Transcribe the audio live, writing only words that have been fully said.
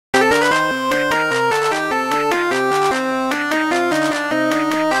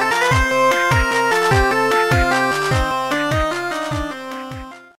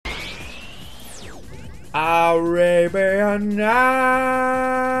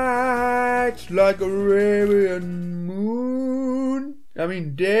nights like Arabian moon. I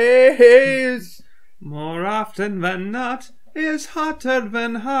mean days. More often than not is hotter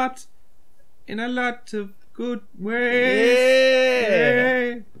than hot in a lot of good ways.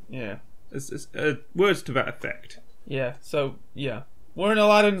 Yeah. It's words to that effect. Yeah. So yeah, we're in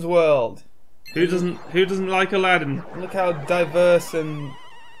Aladdin's world. Who doesn't like Aladdin? Look how diverse and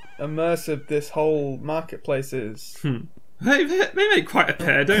immersive this whole marketplace is. They make quite a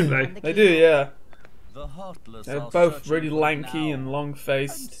pair, don't they? They do, yeah. The heartless They're are both searching really for lanky now, and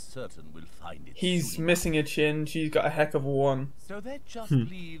long-faced. certain we'll find it He's soon missing a chin. She's got a heck of a one. enough. So that just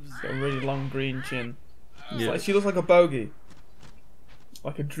leaves Got a really long green chin. It's Yeah. like, she looks like a bogey.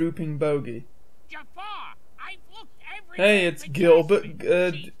 Like a drooping bogey. Jafar, I've looked everywhere. Hey, it's but Gilbert.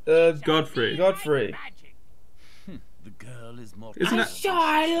 Godfrey. Godfrey. the girl is more Isn't I that-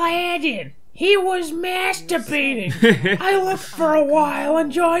 saw Aladdin. He was masturbating. I looked for a while and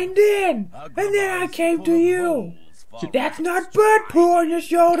joined in. And then I came to you. That's not bird poo on your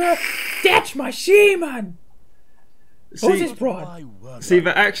shoulder. That's my semen. Who's this broad? See,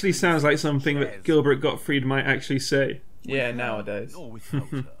 that actually sounds like something that Gilbert Gottfried might actually say. Yeah, nowadays. Well,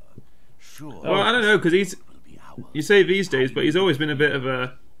 I don't know, because you say these days, but he's always been a bit of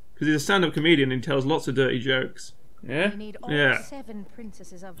a... Because he's a stand-up comedian and he tells lots of dirty jokes. Yeah? Yeah.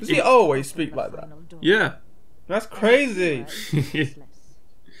 Does he always speak like that? Yeah. That's crazy.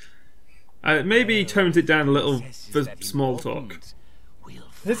 Maybe he tones it down a little for small talk.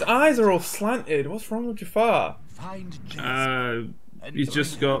 His eyes are all slanted. What's wrong with Jafar? He's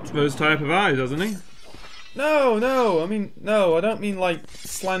just got those type of eyes, hasn't he? No. I mean, no. I don't mean like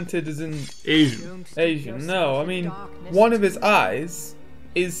slanted as in Asian. Asian. No, I mean one of his eyes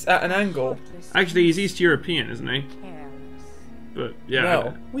is at an angle. Actually, he's East European, isn't he? But, yeah. No.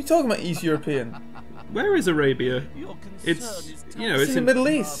 What are you talking about, East European? Where is Arabia? It's, it's in the Middle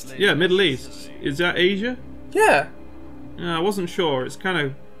East. Yeah, Middle East. Is that Asia? Yeah. I wasn't sure. It's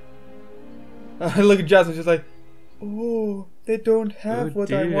kind of... Look at Jasmine, she's like, oh, they don't have Oh,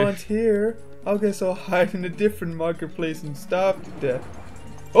 what I dear. want here. I guess I'll hide in a different marketplace and starve to death.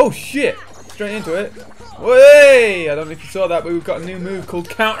 Oh shit! Straight into it. Way! I don't know if you saw that, but we've got a new move called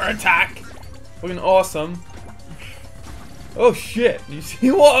Counterattack. Looking awesome. Oh shit! You see?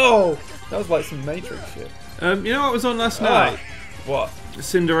 Whoa! That was like some Matrix shit. You know what was on last night? What?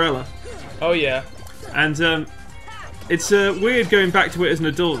 Cinderella. Oh yeah. And it's weird going back to it as an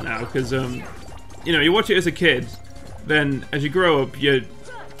adult now, because you watch it as a kid, then as you grow up, you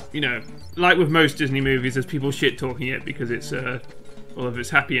know, like with most Disney movies, there's people shit talking it because it's all of its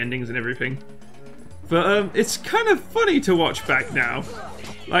happy endings and everything. But it's kind of funny to watch back now,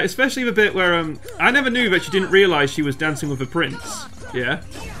 like especially the bit where I never knew that she didn't realise she was dancing with a prince. Yeah.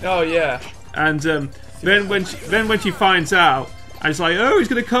 Oh yeah. And then when she finds out. And it's like, oh, he's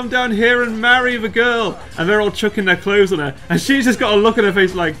going to come down here and marry the girl. And they're all chucking their clothes on her. And she's just got a look on her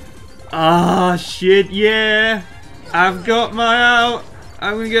face like, ah, shit, yeah. I've got my out.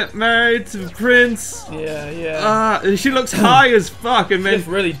 I'm going to get married to the prince. Yeah. And she looks high as fuck. And then... She's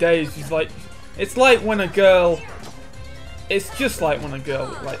really dazed. She's like, it's like when a girl... It's just like when a girl,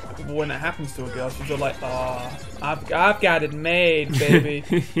 like, when it happens to a girl, she's all like, oh, I've got it made,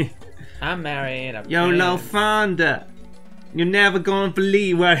 baby. I'm marrying a Yo, prince. Lo Fonda. You're never gonna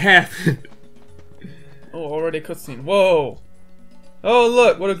believe what happened. Oh, already a cutscene. Whoa. Oh,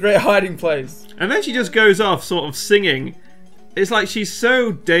 look, what a great hiding place. And then she just goes off sort of singing. It's like she's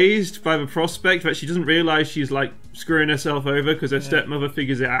so dazed by the prospect that she doesn't realise she's like screwing herself over because her stepmother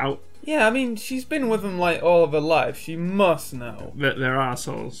figures it out. Yeah, I mean, she's been with him like all of her life. She must know. That they're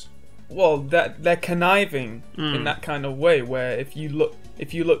assholes. Well, that they're conniving in that kind of way where if you look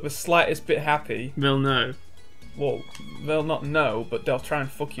the slightest bit happy, They'll know. well, they'll not know, but they'll try and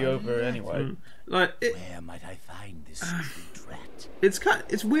fuck you over anyway. Like Where might I find this sweet rat?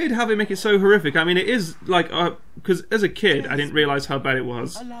 it's weird how they make it so horrific. I mean, it is like because as a kid I didn't realise how bad it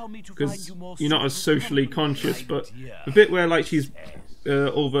was Allow me to find because you more you're not as suitable socially company conscious. right But here. the bit where like she's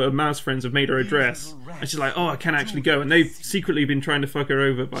all the mouse friends have made her a dress and she's like, oh, I can actually go, and they've secretly been trying to fuck her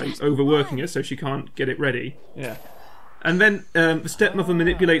over by overworking her so she can't get it ready. Yeah. And then the stepmother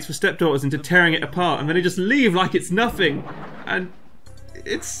manipulates the stepdaughters into tearing it apart, and then they just leave like it's nothing. And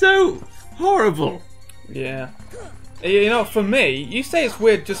it's so horrible. Yeah. You know, for me, you say it's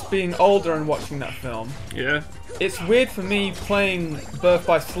weird just being older and watching that film. Yeah. It's weird for me playing Birth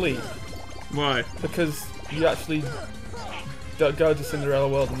by Sleep Why? because you actually go to Cinderella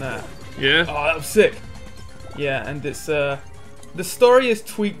World and that. Yeah. Oh, that was sick. Yeah, and it's the story is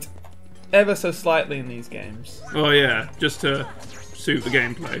tweaked ever so slightly in these games. Oh yeah, just to suit the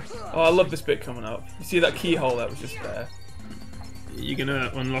gameplay. Oh, I love this bit coming up. You see that keyhole that was just there? you're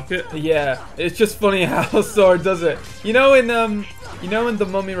gonna unlock it. Yeah, it's just funny how Sora does it. You know in The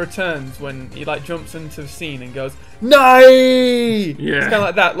Mummy Returns when he like jumps into the scene and goes, "Nay!" Yeah. It's kind of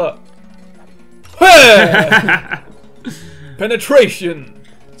like that. Look. Hey! Penetration.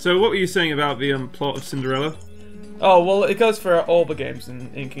 So what were you saying about the plot of Cinderella? Oh well, it goes for all the games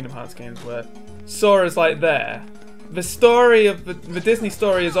in Kingdom Hearts games where Sora's like there. The story of the Disney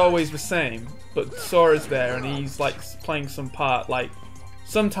story is always the same, but Sora's there and he's like playing some part. Like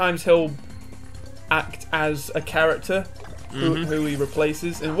sometimes he'll act as a character who he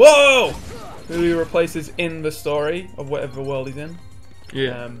replaces, and who he replaces in the story of whatever world he's in.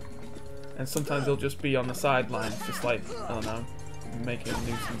 Yeah. And sometimes he'll just be on the sidelines, just like, I don't know, making a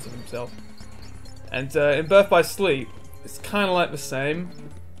nuisance of himself. And in Birth by Sleep, it's kind of like the same,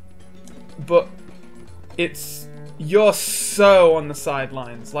 but you're so on the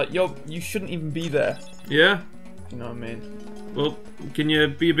sidelines, like you shouldn't even be there. Yeah. You know what I mean? Well, can you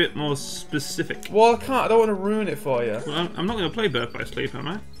be a bit more specific? Well, I can't. I don't want to ruin it for you. Well, I'm not going to play Birth by Sleep, am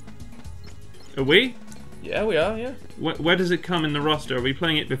I? Are we? Yeah, we are. Yeah. Where does it come in the roster? Are we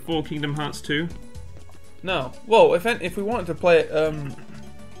playing it before Kingdom Hearts 2? No. Well, if we wanted to play it,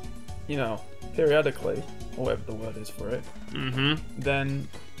 you know, periodically, or whatever the word is for it, then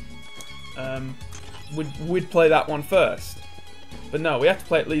we'd play that one first. But no, we have to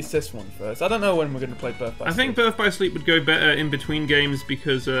play at least this one first. I don't know when we're going to play Birth by Sleep. I think Birth by Sleep would go better in between games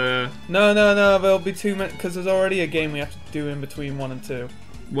because No, there'll be too many, because there's already a game we have to do in between 1 and 2.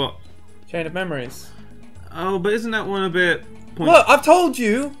 What? Chain of Memories. Oh, but isn't that one a bit Look, I've told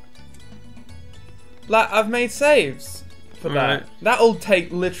you! Like, I've made saves for that. Right. That'll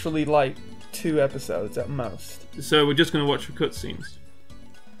take literally like 2 episodes at most. So we're just going to watch the cutscenes?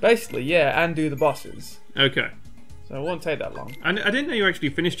 Basically, yeah, and do the bosses. Okay. So it won't take that long. I didn't know you actually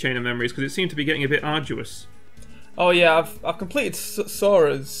finished Chain of Memories because it seemed to be getting a bit arduous. Oh yeah, I've completed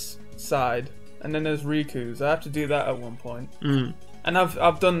Sora's side, and then there's Riku's. I have to do that at one point. And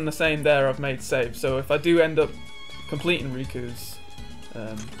I've done the same there. I've made saves. So if I do end up completing Riku's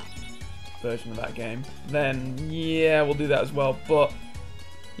version of that game, then yeah, we'll do that as well. But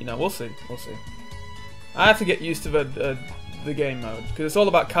you know, we'll see. We'll see. I have to get used to the game mode because it's all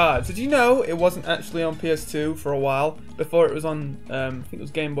about cards. Did you know it wasn't actually on PS2 for a while before it was on? I think it was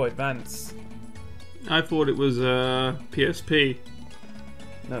Game Boy Advance. I thought it was PSP.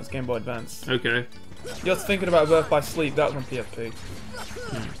 No, it's Game Boy Advance. Okay. You're thinking about Birth by Sleep. That was on PSP.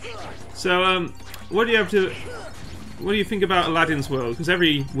 So, what do you think about Aladdin's world? Because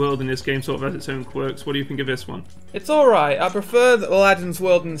every world in this game sort of has its own quirks. What do you think of this one? It's alright. I prefer Aladdin's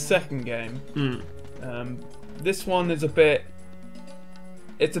world in the second game. This one is a bit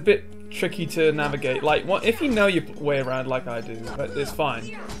tricky to navigate. Like, if you know your way around like I do, it's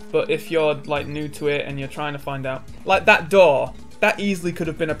fine. But if you're like new to it and you're trying to find out, like that door, that easily could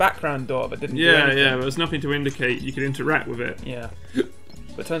have been a background door that didn't do anything. Yeah, but there's nothing to indicate you could interact with it. Yeah.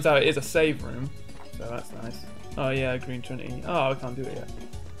 But it turns out it is a save room, so that's nice. Oh yeah, Green Trinity. Oh, I can't do it yet.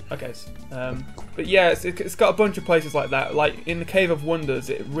 Okay, but yeah, it's got a bunch of places like that. Like in the Cave of Wonders,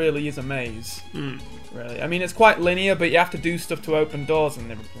 it really is a maze. Really, I mean, it's quite linear, but you have to do stuff to open doors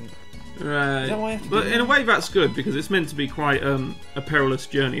and everything. Right. Is that why you have to But do in a that? way, that's good because it's meant to be quite a perilous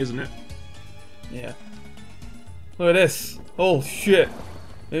journey, isn't it? Yeah. Look at this. Oh shit.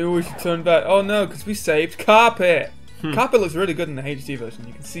 Maybe we should turn back. Oh no, because we saved Carpet. Carpet looks really good in the HD version.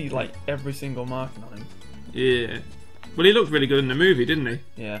 You can see like every single marking on him. Yeah. Well, he looked really good in the movie, didn't he?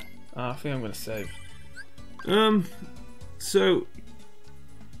 Yeah. I think I'm gonna save. So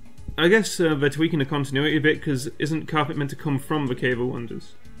I guess they're tweaking the continuity a bit because isn't Carpet meant to come from the Cave of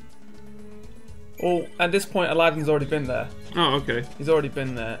Wonders? Well, at this point, Aladdin's already been there. Oh, okay. He's already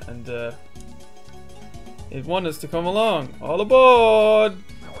been there, and he wants us to come along. All aboard!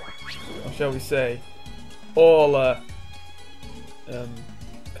 Or shall we say, all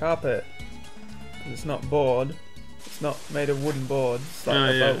carpet. It's not board. It's not made of wooden boards like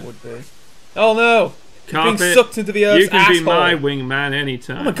a boat would be. Oh no! Carpet, being sucked into the Earth's you can asshole. be my wingman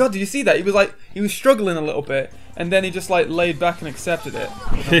anytime. Oh my god, did you see that? He was struggling a little bit, and then he just like laid back and accepted it.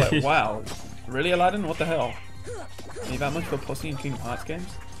 And I was like, wow, really, Aladdin? What the hell? Are you that much of a pussy in Kingdom Hearts games?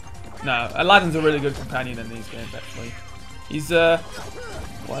 No, Aladdin's a really good companion in these games, actually. He's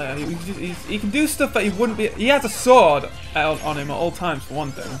well, he can do stuff that he wouldn't be. He has a sword out on him at all times, for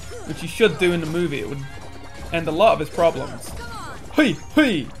one thing, which he should do in the movie. It would end a lot of his problems. Hey,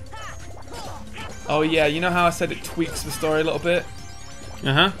 hey. Oh yeah, you know how I said it tweaks the story a little bit?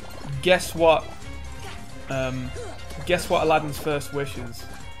 Uh-huh. Guess what? Guess what Aladdin's first wish is?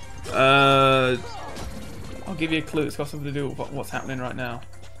 I'll give you a clue. It's got something to do with what's happening right now.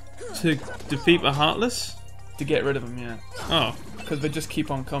 To defeat the Heartless? To get rid of him, yeah. Oh. because they just keep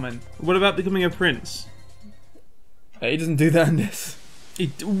on coming. What about becoming a prince? He doesn't do that in this.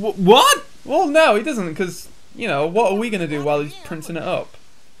 What? Well, no, he doesn't, because, you know, what are we going to do while he's princing it up?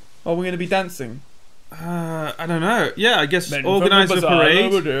 Are we going to be dancing? I don't know. Yeah, I guess organize a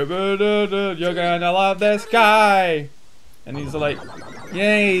parade. You're gonna love this guy. And he's like,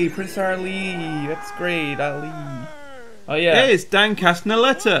 yay, Prince Ali. That's great, Ali. Oh, yeah. Hey, it's Dan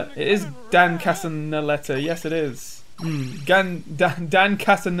Castanaletta. It is Dan Casanutella. Yes, it is. Dan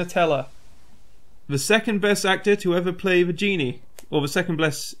Casanutella. The second best actor to ever play the genie. Or the second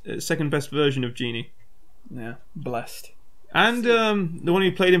best version of Genie. Yeah, blessed. And the one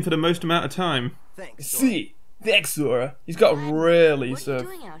who played him for the most amount of time. See, thanks, Zora. He's got a really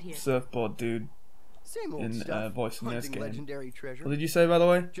surfboard dude in voice in this game. What did you say, by the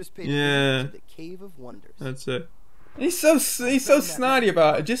way? Yeah, that's it. He's so snotty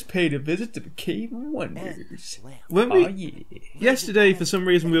about it. Just paid a visit to the Cave of Wonders. Yesterday, for some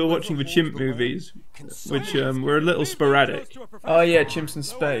reason, we were watching the chimp movies, which were a little sporadic. Oh yeah, Chimps in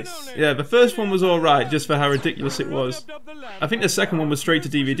Space. Yeah, the first one was alright, just for how ridiculous it was. I think the second one was straight to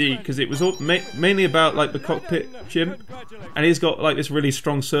DVD, because it was all mainly about like the cockpit chimp, and he's got like this really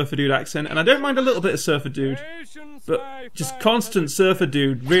strong surfer dude accent, and I don't mind a little bit of surfer dude, but just constant surfer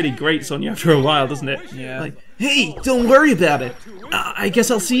dude really grates on you after a while, doesn't it? Yeah. Like, hey, don't worry about it. I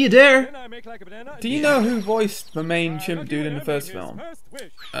guess I'll see you there. Do you know who voiced the main chimp dude in the first film?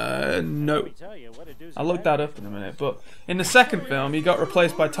 No. I'll look that up in a minute, but in the second film he got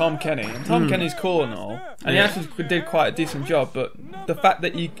replaced by Tom Kenny, and Tom Kenny's cool and all, and he actually did quite a decent job, but the fact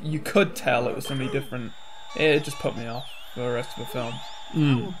that you could tell it was somebody different, it just put me off for the rest of the film.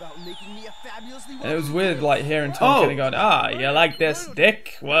 And it was weird like hearing Tom Kenny going, ah, you like this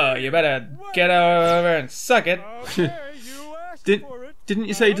dick? Well, you better get over and suck it. Didn't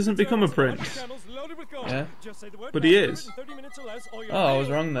you say he doesn't become a prince? Yeah. But he is. Oh, I was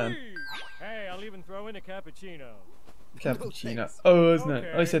wrong then. Hey, I'll even throw in a cappuccino. Cappuccino. Oh, isn't it?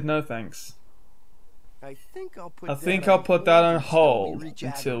 Oh, he said no thanks. I think I'll put that on hold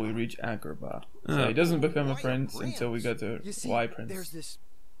until we reach Agrabah. So he doesn't become a prince until we go to Y Prince. There's this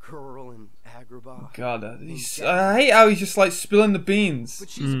girl in Agrabah. God, I hate how he's just like spilling the beans. But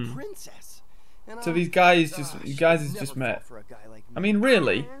she's a princess. So these guys he's just met. I mean,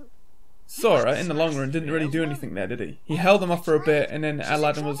 really? Sora, in the long run, didn't really do anything there, did he? He held them off for a bit, and then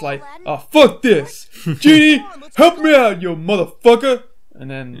Aladdin was like, "Oh, fuck this! Genie, help me out, you motherfucker!" And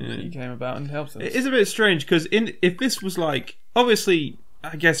then he came about and helped us. It is a bit strange, because if this was like... Obviously,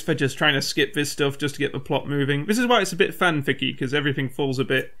 I guess they're just trying to skip this stuff just to get the plot moving. This is why it's a bit fanficky, because everything falls a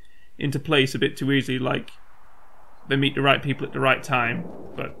bit into place a bit too easily, like... They meet the right people at the right time,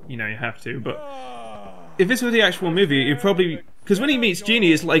 but, you know, you have to. But if this were the actual movie, you probably... Because when he meets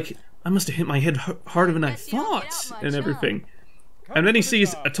Genie, it's like... I must have hit my head harder than I thought, and everything. And then he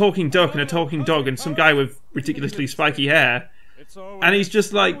sees a talking duck and a talking dog and some guy with ridiculously spiky hair, and he's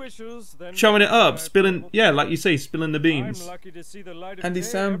just like showing it up, spilling, yeah, like you say, spilling the beans. Andy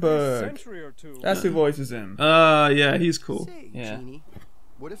Samberg. That's who voices him. Yeah, he's cool. Yeah.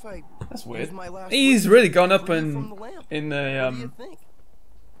 What if That's weird. He's really gone up in the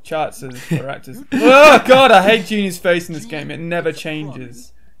charts as for actors. Oh god, I hate Genie's face in this game. It never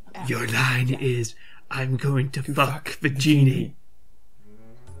changes. Your line is, I'm going to fuck the genie.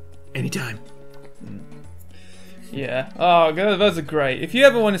 Anytime. Yeah. Oh, god, those are great. If you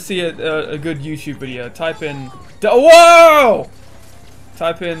ever want to see a good YouTube video, type in... Whoa!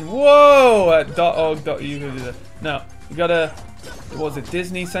 Type in, whoa, at .org.uk. No, you gotta... What was it,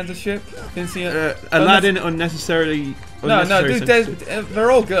 Disney censorship? Didn't see it? Aladdin unnecessarily... No, dude,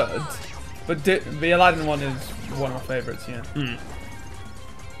 they're all good. But the Aladdin one is one of my favourites, yeah.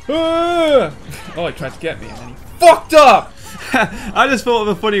 Oh, he tried to get me and then he fucked up! I just thought of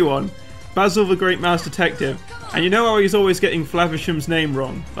a funny one. Basil the Great Mouse Detective. And you know how he's always getting Flavisham's name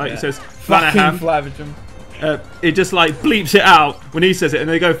wrong? Like he says, Flanahan. Flavisham. It just like bleeps it out when he says it and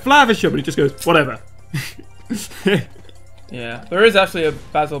they go, Flavisham, and he just goes, whatever. Yeah, there is actually a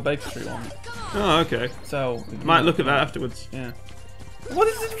Basil Baker Street one. Oh, okay. So... Might look at that afterwards. Yeah. What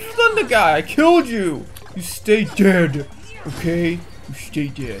is this thunder guy? I killed you! You stay dead, okay? You stay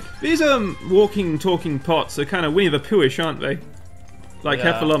dead. These walking, talking pots are kind of Winnie the Poohish, aren't they? Like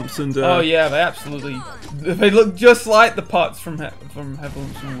Heffalumps and... Oh yeah, they absolutely... They look just like the pots from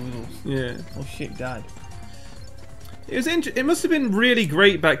Heffalumps and Woozles. Yeah. Oh shit, he died. It must have been really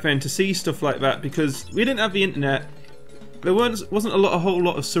great back then to see stuff like that because we didn't have the internet. There wasn't a whole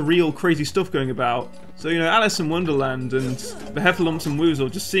lot of surreal, crazy stuff going about. So, you know, Alice in Wonderland and the Heffalumps and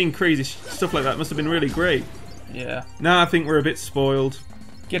Woozle, just seeing crazy stuff like that must have been really great. Yeah. Now I think we're a bit spoiled.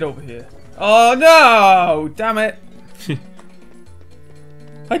 Get over here. Oh no! Damn it!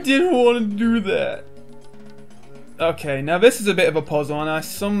 I didn't want to do that. Okay, now this is a bit of a puzzle, and I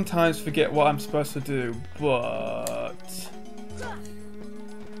sometimes forget what I'm supposed to do, but...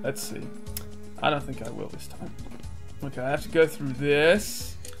 Let's see. I don't think I will this time. Okay, I have to go through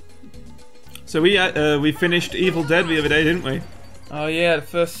this. So we finished Evil Dead the other day, didn't we? Oh yeah, the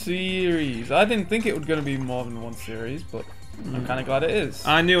first series. I didn't think it was going to be more than one series, but I'm kind of glad it is.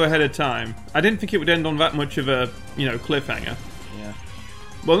 I knew ahead of time. I didn't think it would end on that much of a, cliffhanger. Yeah.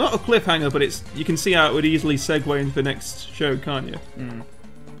 Well, not a cliffhanger, but you can see how it would easily segue into the next show, can't you? Mm.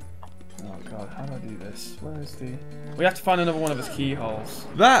 Oh god, how do I do this? Where is the... We have to find another one of his keyholes.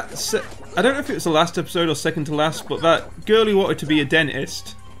 I don't know if it was the last episode or second to last, but that girl who wanted to be a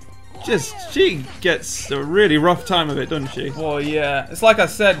dentist, she gets a really rough time of it, doesn't she? Well, yeah. It's like I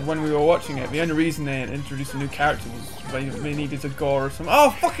said when we were watching it, the only reason they introduced a new character was they needed a gore or something. Oh,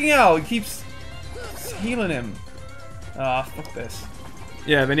 fucking hell! He keeps healing him. Ah, fuck this.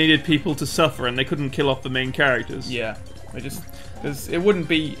 Yeah, they needed people to suffer, and they couldn't kill off the main characters. Yeah, they just... Because it wouldn't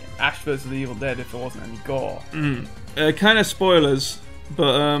be Ash vs. the Evil Dead if there wasn't any gore. Kind of spoilers,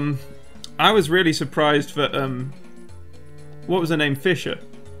 but I was really surprised that what was her name? Fisher.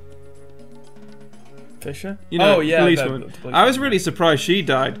 Fisher? Yeah, policewoman. policewoman. I was really surprised she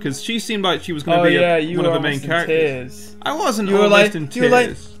died because she seemed like she was going to be one of the main characters. I wasn't. You were almost in tears. You were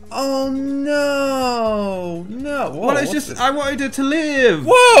like, oh no, no. Whoa, well, it's just I wanted her to live.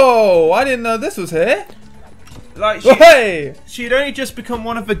 Whoa! I didn't know this was here. Like she'd only just become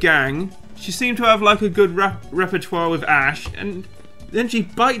one of the gang. She seemed to have like a good repertoire with Ash, and then she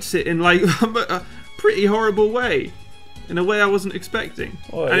bites it in like a pretty horrible way, in a way I wasn't expecting.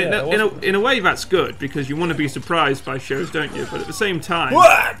 Oh, and yeah, in a way that's good because you want to be surprised by shows, don't you? But at the same time,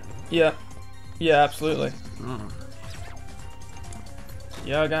 yeah, absolutely. Oh.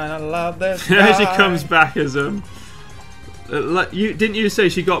 You're gonna love this. She comes back as didn't you say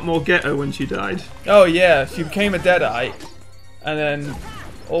she got more ghetto when she died? Oh yeah, she became a deadite, and then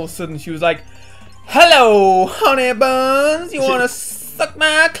all of a sudden she was like, "Hello, honey buns, you wanna suck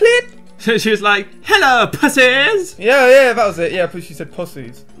my clit?" So she was like, "Hello, pussies." Yeah, that was it. Yeah, but she said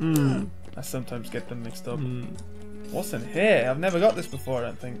pussies. I sometimes get them mixed up. What's in here? I've never got this before. I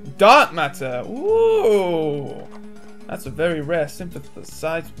don't think. Dark matter. Ooh. That's a very rare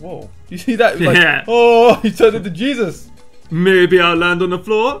synthesized. Whoa. You see that? Like, yeah. Oh, he turned into Jesus. Maybe I'll land on the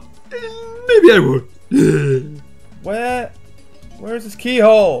floor. Maybe I won't. Where is this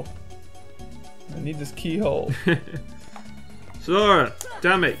keyhole? I need this keyhole. Sora,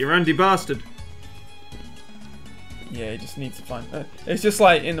 damn it, you randy bastard. Yeah, he just needs to find... it's just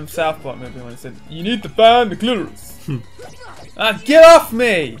like in the South Park movie when it said, you need to find the clitoris. Get off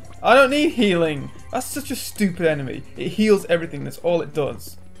me! I don't need healing. That's such a stupid enemy. It heals everything, that's all it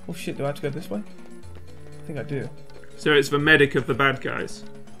does. Oh shit, do I have to go this way? I think I do. So it's the medic of the bad guys.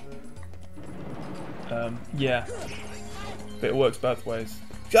 Yeah. But it works both ways.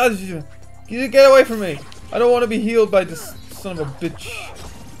 Guys, you get away from me! I don't want to be healed by this son of a bitch.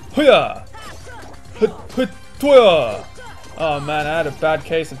 Hooyah! Oh man, I had a bad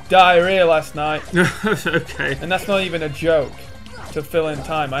case of diarrhea last night. Okay. And that's not even a joke. To fill in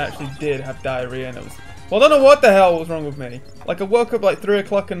time, I actually did have diarrhea, and it was... Well, I don't know what the hell was wrong with me. Like, I woke up like 3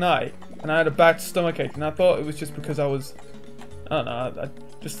 o'clock at night, and I had a bad stomachache, and I thought it was just because I was... I don't know, I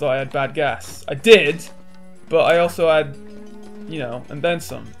just thought I had bad gas. I did, but I also had, and then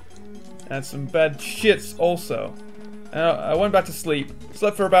some. And some bad shits also. And I went back to sleep,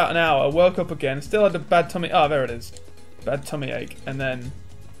 slept for about an hour, woke up again, still had a bad tummy... Oh, there it is. Bad tummy ache. And then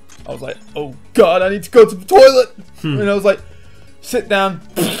I was like, oh god, I need to go to the toilet! And I was like, sit down.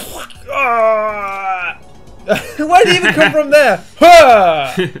 Where did he even come from there?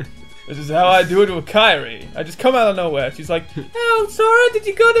 This is how I do it with Kyrie. I just come out of nowhere. She's like, oh, Sora, did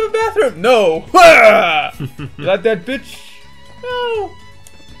you go to the bathroom? No. You like that bitch? No.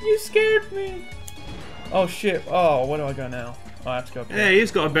 You scared me. Oh shit. Oh, where do I go now? Oh, I have to go up here. Hey,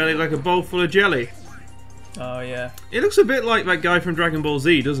 he's got a belly like a bowl full of jelly. Oh yeah. He looks a bit like that guy from Dragon Ball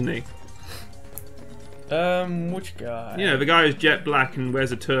Z, doesn't he? Which guy? Yeah, the guy who's jet black and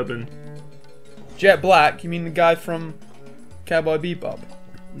wears a turban. Jet Black? You mean the guy from Cowboy Bebop?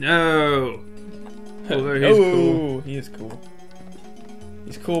 No. Although he's cool. He is cool.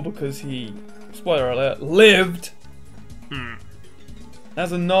 He's cool because he, spoiler alert, lived.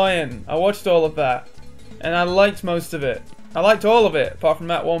 That's annoying. I watched all of that, and I liked most of it. I liked all of it, apart from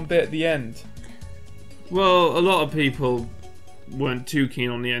that one bit at the end. Well, a lot of people weren't too keen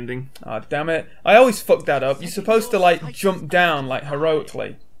on the ending. Ah, damn it. I always fuck that up. You're supposed to, like, jump down, like,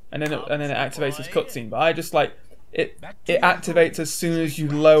 heroically, and then it activates this cutscene, but I just, like, it activates as soon as you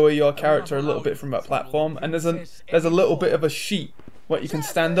lower your character a little bit from that platform, and there's a little bit of a sheep what you can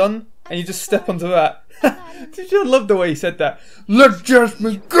stand on, and you just step onto that. Did you love the way he said that? Let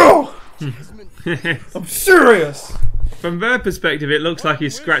Jasmine go! I'm serious! From their perspective, it looks like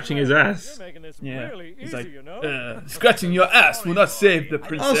he's scratching his ass. You're making this Yeah, really he's easy, like, you know? scratching your ass will not save the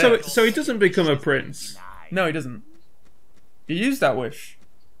princess. Oh, so he doesn't become a prince. No, he doesn't. He used that wish.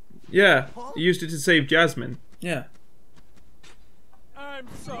 Yeah, he used it to save Jasmine. Yeah. I'm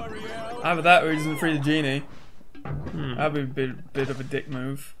sorry, Al. Either that or he doesn't free the genie. That'd be a bit of a dick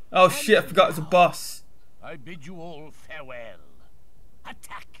move. Oh shit, I forgot it's a boss. I bid you all farewell.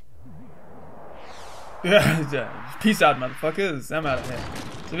 Attack! Yeah, peace out, motherfuckers. I'm out of here.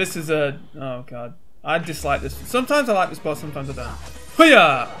 So this is a... Oh god. I dislike this. Sometimes I like this boss, sometimes I don't.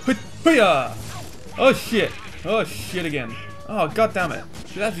 Hoo-yah! Hoo-yah! Oh shit. Oh shit again. Oh god damn it.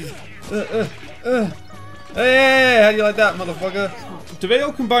 Should have these... Hey, how do you like that, motherfucker? Do they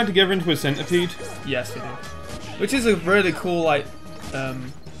all combine together into a centipede? Yes, they do. Which is a really cool, like,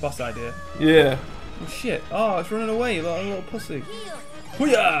 boss idea. Yeah. Oh shit. Oh, it's running away, you little pussy.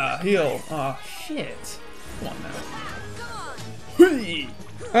 Hoo-yah! Heal! Oh shit. Come on now. Hui!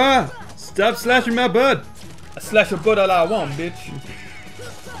 Ah! Stop slashing my butt! I slash your butt all I want, bitch.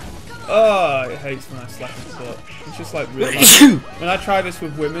 Oh, it hates when I slash his butt. It's just like really like, when I try this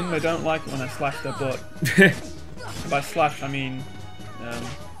with women, they don't like it when I slash their butt. By slash, I mean, I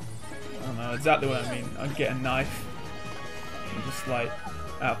don't know exactly what I mean. I get a knife, and just like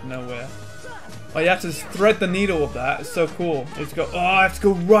out of nowhere. Oh, you have to just thread the needle of that. It's so cool. You have to go. Oh, I have to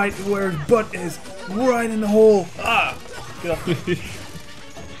go right where his butt is, right in the hole. Ah, get off me.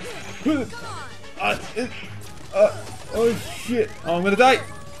 Oh shit! Oh, I'm gonna die.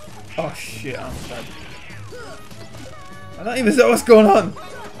 Oh shit! I'm dead. I don't even know what's going on.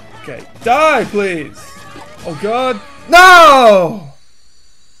 Okay, die, please. Oh god, no!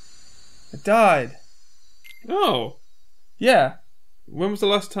 I died. Oh. Yeah. When was the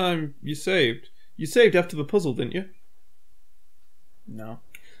last time you saved? You saved after the puzzle, didn't you? No.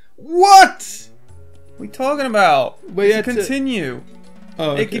 What? What are you talking about? Well, you It's had to- continue.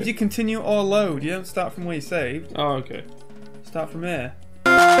 Oh, okay. It gives you continue or load. You don't start from where you saved. Oh, okay. Start from here.